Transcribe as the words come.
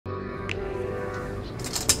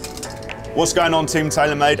What's going on, Team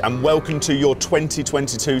TaylorMade, and welcome to your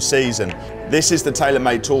 2022 season. This is the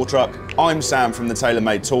TaylorMade Tour Truck. I'm Sam from the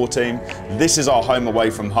TaylorMade Tour team. This is our home away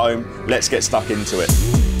from home. Let's get stuck into it.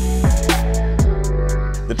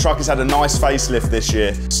 The truck has had a nice facelift this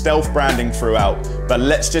year, stealth branding throughout, but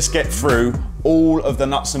let's just get through all of the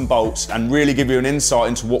nuts and bolts and really give you an insight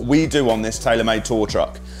into what we do on this TaylorMade Tour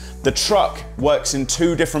Truck. The truck works in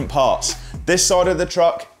two different parts. This side of the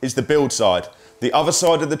truck is the build side. The other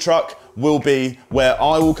side of the truck will be where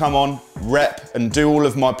I will come on, rep, and do all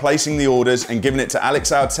of my placing the orders and giving it to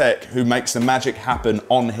Alex, our tech, who makes the magic happen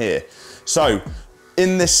on here. So,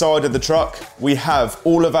 in this side of the truck, we have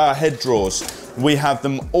all of our head drawers. We have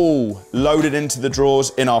them all loaded into the drawers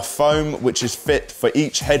in our foam, which is fit for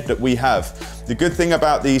each head that we have. The good thing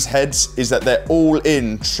about these heads is that they're all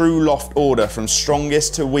in true loft order from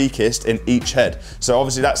strongest to weakest in each head. So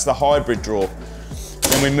obviously that's the hybrid drawer.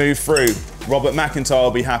 Then we move through. Robert McIntyre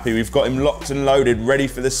will be happy. We've got him locked and loaded, ready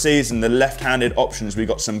for the season. The left-handed options. We've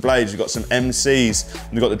got some blades, we've got some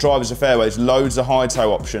MCs, we've got the drivers of fairways, loads of high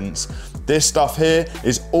toe options. This stuff here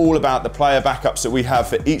is all about the player backups that we have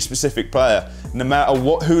for each specific player. No matter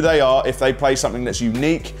who they are, if they play something that's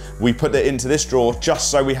unique, we put it into this drawer just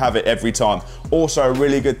so we have it every time. Also a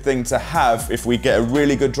really good thing to have if we get a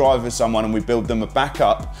really good driver for someone and we build them a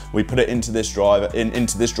backup, we put it into this driver,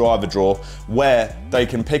 into this driver drawer where they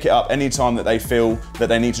can pick it up anytime that they feel that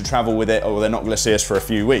they need to travel with it or they're not going to see us for a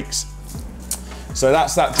few weeks. So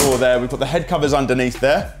that's that drawer there. We put the head covers underneath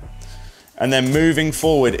there. And then moving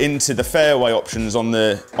forward into the fairway options on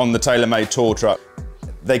the TaylorMade Tour Truck.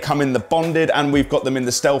 They come in the bonded and we've got them in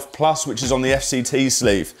the Stealth Plus, which is on the FCT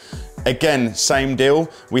sleeve. Again, same deal.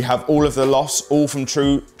 We have all of the lofts, all from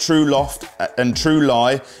true loft and true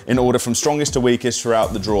lie in order from strongest to weakest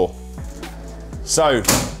throughout the drawer. So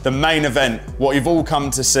the main event, what you've all come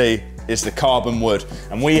to see is the carbon wood.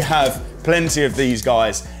 And we have plenty of these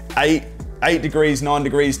guys, 8 degrees, 9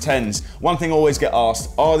 degrees, 10s. One thing I always get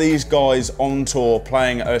asked, are these guys on tour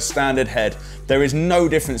playing a standard head? There is no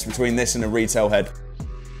difference between this and a retail head.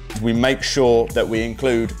 We make sure that we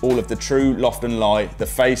include all of the true loft and lie, the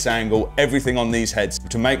face angle, everything on these heads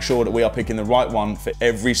to make sure that we are picking the right one for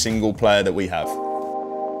every single player that we have.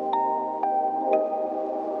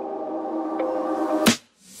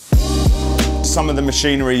 Some of the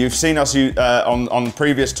machinery you've seen us on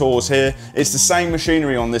previous tours here. It's the same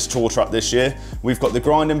machinery on this tour truck this year. We've got the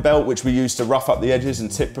grinding belt, which we use to rough up the edges and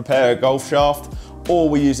tip prepare a golf shaft, or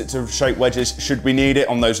we use it to shape wedges should we need it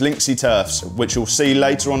on those linksy turfs, which you'll see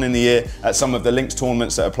later on in the year at some of the links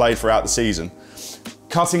tournaments that are played throughout the season.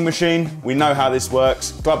 Cutting machine, we know how this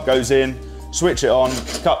works. Club goes in, switch it on,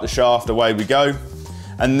 cut the shaft, away we go.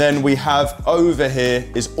 And then we have over here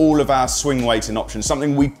is all of our swing weighting options.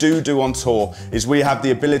 Something we do on tour is we have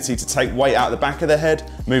the ability to take weight out the back of the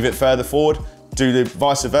head, move it further forward, do the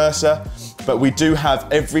vice versa. But we do have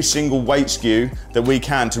every single weight skew that we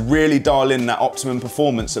can to really dial in that optimum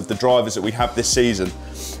performance of the drivers that we have this season.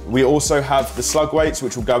 We also have the slug weights,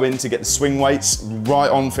 which will go in to get the swing weights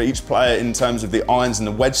right on for each player in terms of the irons and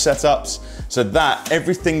the wedge setups. So that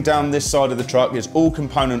everything down this side of the truck is all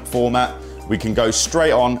component format. We can go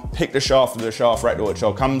straight on, pick the shaft of the shaft rector, which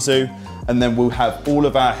I'll come to, and then we'll have all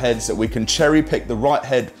of our heads that we can cherry pick the right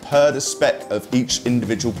head per the spec of each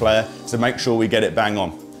individual player to make sure we get it bang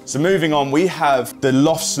on. So moving on, we have the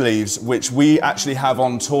loft sleeves, which we actually have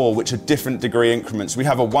on tour, which are different degree increments. We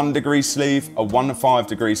have a 1 degree sleeve, a 1.5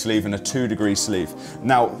 degree sleeve, and a 2 degree sleeve.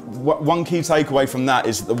 Now, one key takeaway from that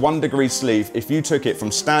is the 1 degree sleeve, if you took it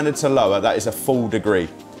from standard to lower, that is a full degree.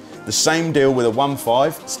 The same deal with a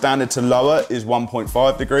 1.5, standard to lower is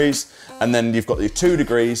 1.5 degrees, and then you've got the 2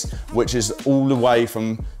 degrees, which is all the way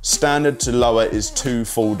from standard to lower is 2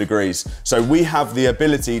 full degrees. So we have the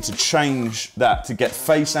ability to change that, to get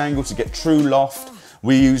face angle, to get true loft.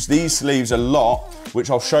 We use these sleeves a lot,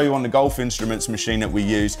 which I'll show you on the golf instruments machine that we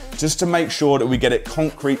use, just to make sure that we get it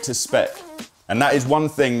concrete to spec. And that is one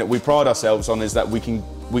thing that we pride ourselves on, is that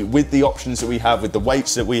with the options that we have, with the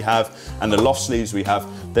weights that we have and the loft sleeves we have,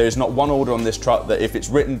 there is not one order on this truck that if it's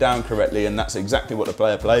written down correctly and that's exactly what the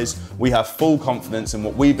player plays, we have full confidence in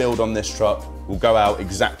what we build on this truck will go out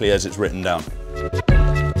exactly as it's written down. Check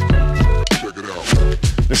it out.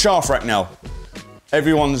 The shaft rack now.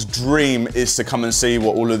 Everyone's dream is to come and see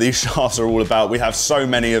what all of these shafts are all about. We have so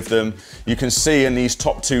many of them. You can see in these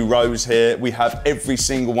top 2 rows here, we have every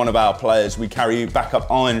single one of our players. We carry backup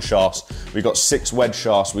iron shafts. We've got 6 wedge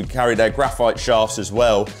shafts. We carry their graphite shafts as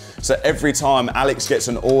well. So every time Alex gets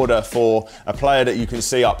an order for a player that you can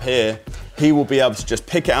see up here, he will be able to just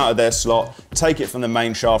pick it out of their slot, take it from the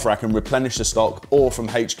main shaft rack and replenish the stock, or from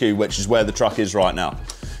HQ, which is where the truck is right now.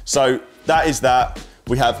 So that is that.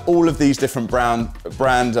 We have all of these different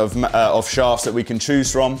brand of shafts that we can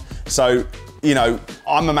choose from. So, you know,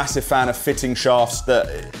 I'm a massive fan of fitting shafts that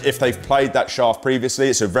if they've played that shaft previously,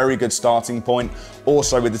 it's a very good starting point.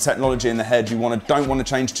 Also with the technology in the head, you don't want to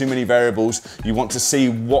change too many variables. You want to see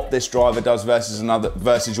what this driver does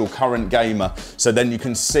versus your current gamer. So then you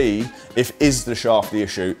can see is the shaft the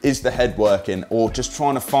issue, is the head working, or just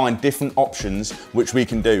trying to find different options which we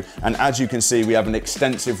can do. And as you can see, we have an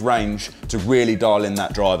extensive range to really dial in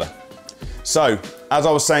that driver. So, as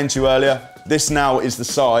I was saying to you earlier, this now is the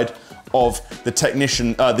side of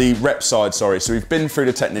the rep side, sorry. So we've been through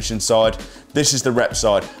the technician side. This is the rep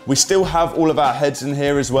side. We still have all of our heads in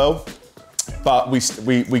here as well, but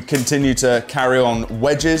we continue to carry on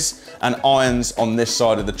wedges and irons on this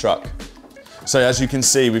side of the truck. So as you can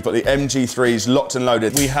see, we've got the MG3s locked and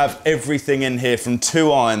loaded. We have everything in here from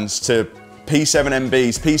 2 irons to P7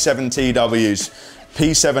 MBs, P7 TWs,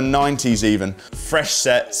 P790s even, fresh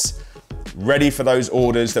sets, ready for those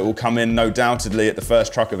orders that will come in no doubtedly at the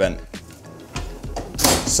first truck event.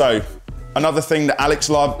 So, another thing that Alex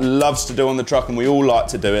loves to do on the truck, and we all like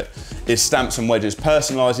to do it, is stamp some wedges,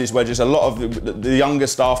 personalise these wedges. A lot of the younger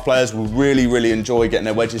staff players will really enjoy getting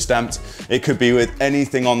their wedges stamped. It could be with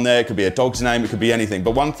anything on there, it could be a dog's name, it could be anything.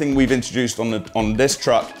 But one thing we've introduced on this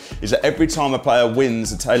truck is that every time a player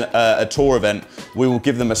wins a tour event, we will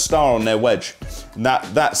give them a star on their wedge. And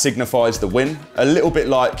that signifies the win. A little bit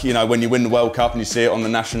like, you know, when you win the World Cup and you see it on the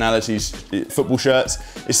nationalities football shirts.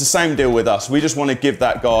 It's the same deal with us. We just want to give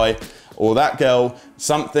that guy or that girl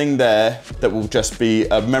something there that will just be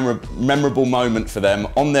a memorable moment for them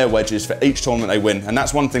on their wedges for each tournament they win. And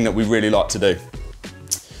that's one thing that we really like to do.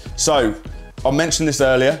 So, I mentioned this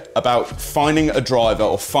earlier about finding a driver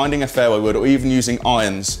or finding a fairway wood or even using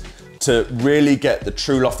irons to really get the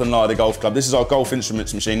true loft and lie of the golf club. This is our golf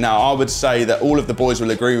instruments machine. Now, I would say that all of the boys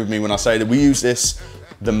will agree with me when I say that we use this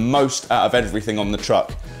the most out of everything on the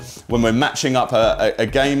truck. When we're matching up a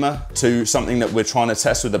gamer to something that we're trying to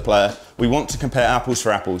test with the player, we want to compare apples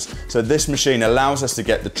for apples. So this machine allows us to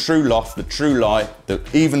get the true loft, the true lie,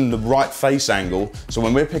 even the right face angle. So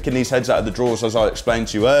when we're picking these heads out of the drawers, as I explained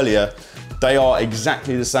to you earlier, they are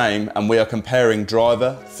exactly the same, and we are comparing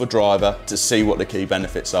driver for driver to see what the key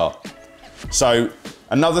benefits are. So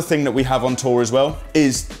another thing that we have on tour as well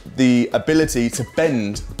is the ability to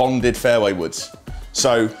bend bonded fairway woods.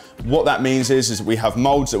 So what that means is we have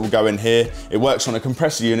molds that will go in here. It works on a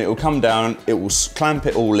compressor unit. It will come down, it will clamp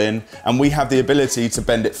it all in, and we have the ability to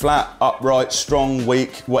bend it flat, upright, strong,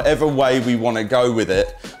 weak, whatever way we want to go with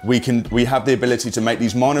it. We have the ability to make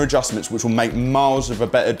these minor adjustments which will make miles of a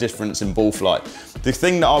better difference in ball flight. The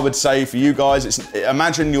thing that I would say for you guys is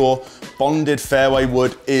imagine your bonded fairway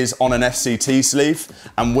wood is on an FCT sleeve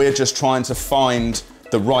and we're just trying to find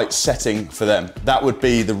the right setting for them. That would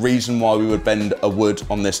be the reason why we would bend a wood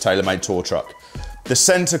on this TaylorMade tour truck. The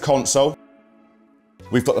center console,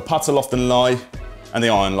 we've got the putter loft and lie and the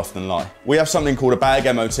iron loft and lie. We have something called a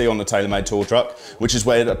bag MOT on the TaylorMade tour truck, which is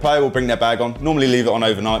where the player will bring their bag on, normally leave it on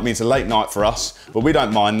overnight, means a late night for us, but we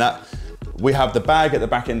don't mind that. We have the bag at the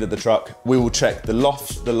back end of the truck. We will check the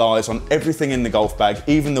lofts, the lies on everything in the golf bag,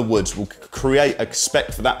 even the woods. We'll create a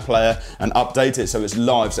spec for that player and update it so it's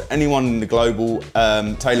live, so anyone in the global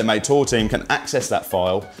TaylorMade tour team can access that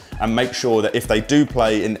file and make sure that if they do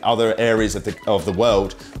play in other areas of the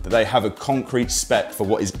world, that they have a concrete spec for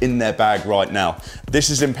what is in their bag right now. This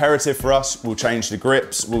is imperative for us. We'll change the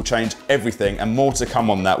grips, we'll change everything, and more to come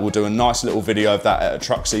on that. We'll do a nice little video of that at a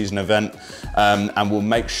truck season event, and we'll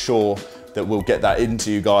make sure that we'll get that into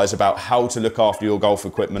you guys about how to look after your golf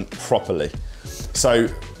equipment properly. So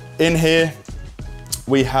in here,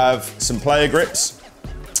 we have some player grips.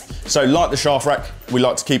 So like the shaft rack, we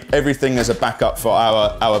like to keep everything as a backup for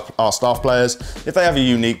our staff players. If they have a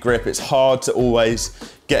unique grip, it's hard to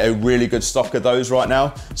always get a really good stock of those right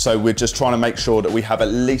now. So we're just trying to make sure that we have at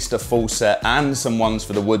least a full set and some ones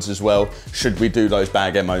for the woods as well, should we do those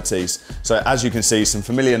bag MOTs. So as you can see, some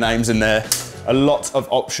familiar names in there. A lot of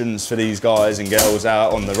options for these guys and girls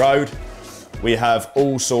out on the road. We have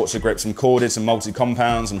all sorts of grips, some corded, some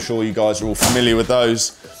multi-compounds. I'm sure you guys are all familiar with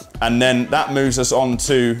those. And then that moves us on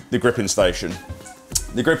to the gripping station.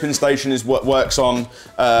 The gripping station is what works on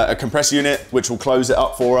a compressor unit, which will close it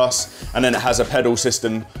up for us. And then it has a pedal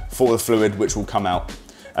system for the fluid, which will come out.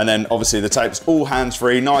 And then obviously the tape's all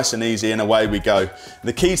hands-free, nice and easy, and away we go.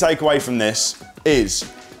 The key takeaway from this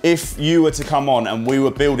is, if you were to come on and we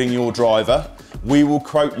were building your driver, we will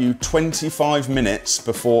quote you 25 minutes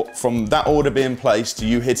before, from that order being placed to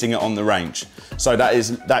you hitting it on the range. So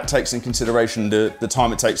that takes in consideration the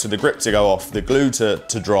time it takes for the grip to go off, the glue to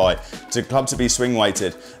dry, the club to be swing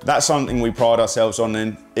weighted. That's something we pride ourselves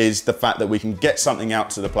on, is the fact that we can get something out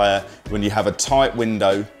to the player when you have a tight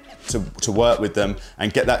window to work with them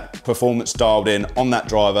and get that performance dialed in on that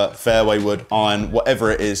driver, fairway wood, iron,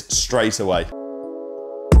 whatever it is, straight away.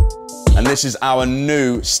 And this is our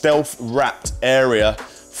new stealth wrapped area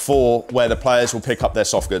for where the players will pick up their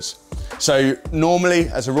soft goods. So normally,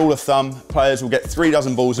 as a rule of thumb, players will get 3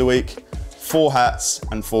 dozen balls a week, 4 hats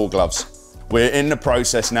and 4 gloves. We're in the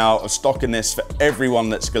process now of stocking this for everyone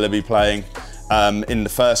that's going to be playing in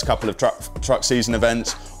the first couple of truck season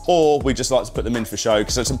events, or we just like to put them in for show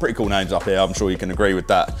because there's some pretty cool names up here. I'm sure you can agree with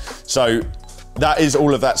that. So that is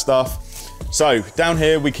all of that stuff. So down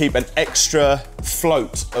here we keep an extra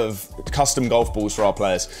float of custom golf balls for our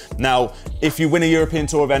players. Now, if you win a European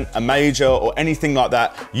Tour event, a major or anything like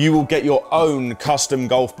that, you will get your own custom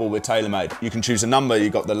golf ball with TaylorMade. You can choose a number,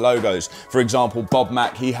 you've got the logos. For example, Bob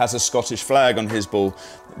Mack, he has a Scottish flag on his ball.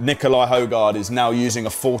 Nikolai Hogard is now using a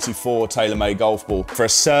 44 TaylorMade golf ball. For a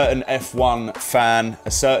certain F1 fan,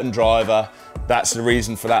 a certain driver, that's the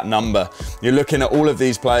reason for that number. You're looking at all of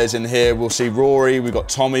these players in here. We'll see Rory, we've got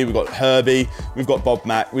Tommy, we've got Herbie, we've got Bob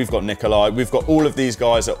Mack, we've got Nikolai. We've got all of these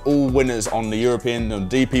guys are all winners on the European and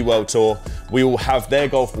DP World Tour. We all have their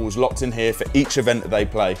golf balls locked in here for each event that they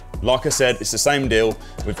play. Like I said, it's the same deal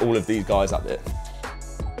with all of these guys up there.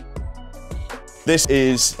 This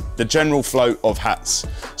is the general float of hats.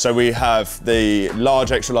 So we have the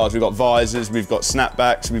large, extra large, we've got visors, we've got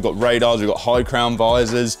snapbacks, we've got radars, we've got high crown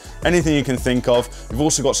visors, anything you can think of. We've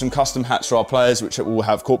also got some custom hats for our players, which will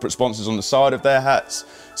have corporate sponsors on the side of their hats.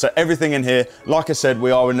 So everything in here, like I said, we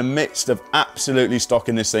are in the midst of absolutely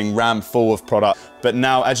stocking this thing ram full of product. But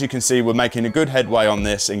now, as you can see, we're making a good headway on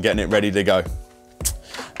this and getting it ready to go.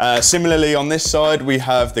 Similarly, on this side, we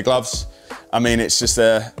have the gloves. I mean, it's just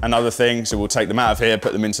another thing, so we'll take them out of here,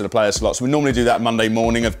 put them into the player slots. We normally do that Monday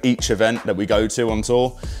morning of each event that we go to on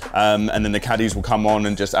tour, and then the caddies will come on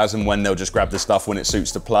and just as and when they'll just grab the stuff when it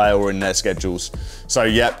suits the player or in their schedules. So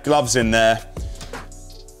yeah, gloves in there.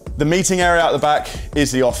 The meeting area out the back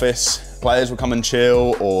is the office. Players will come and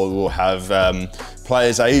chill, or we'll have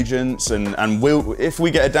players' agents, and if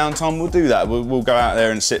we get a downtime, we'll do that. We'll go out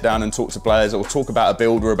there and sit down and talk to players, or talk about a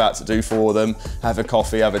build we're about to do for them, have a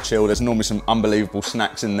coffee, have a chill. There's normally some unbelievable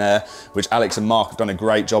snacks in there, which Alex and Mark have done a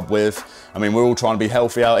great job with. I mean, we're all trying to be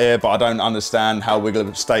healthy out here, but I don't understand how we're going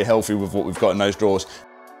to stay healthy with what we've got in those drawers.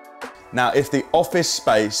 Now, if the office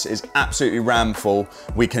space is absolutely ram full,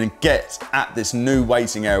 we can get at this new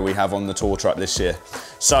waiting area we have on the tour truck this year.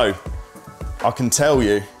 So, I can tell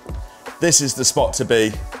you, this is the spot to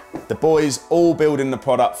be. The boys all building the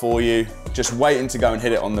product for you, just waiting to go and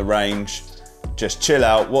hit it on the range. Just chill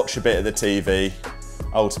out, watch a bit of the TV.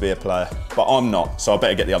 Oh, to be a player, but I'm not, so I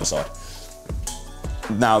better get the other side.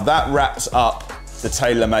 Now that wraps up the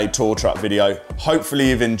TaylorMade tour truck video. Hopefully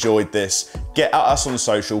you've enjoyed this. Get at us on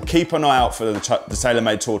social, keep an eye out for the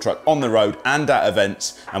TaylorMade tour truck on the road and at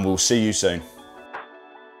events, and we'll see you soon.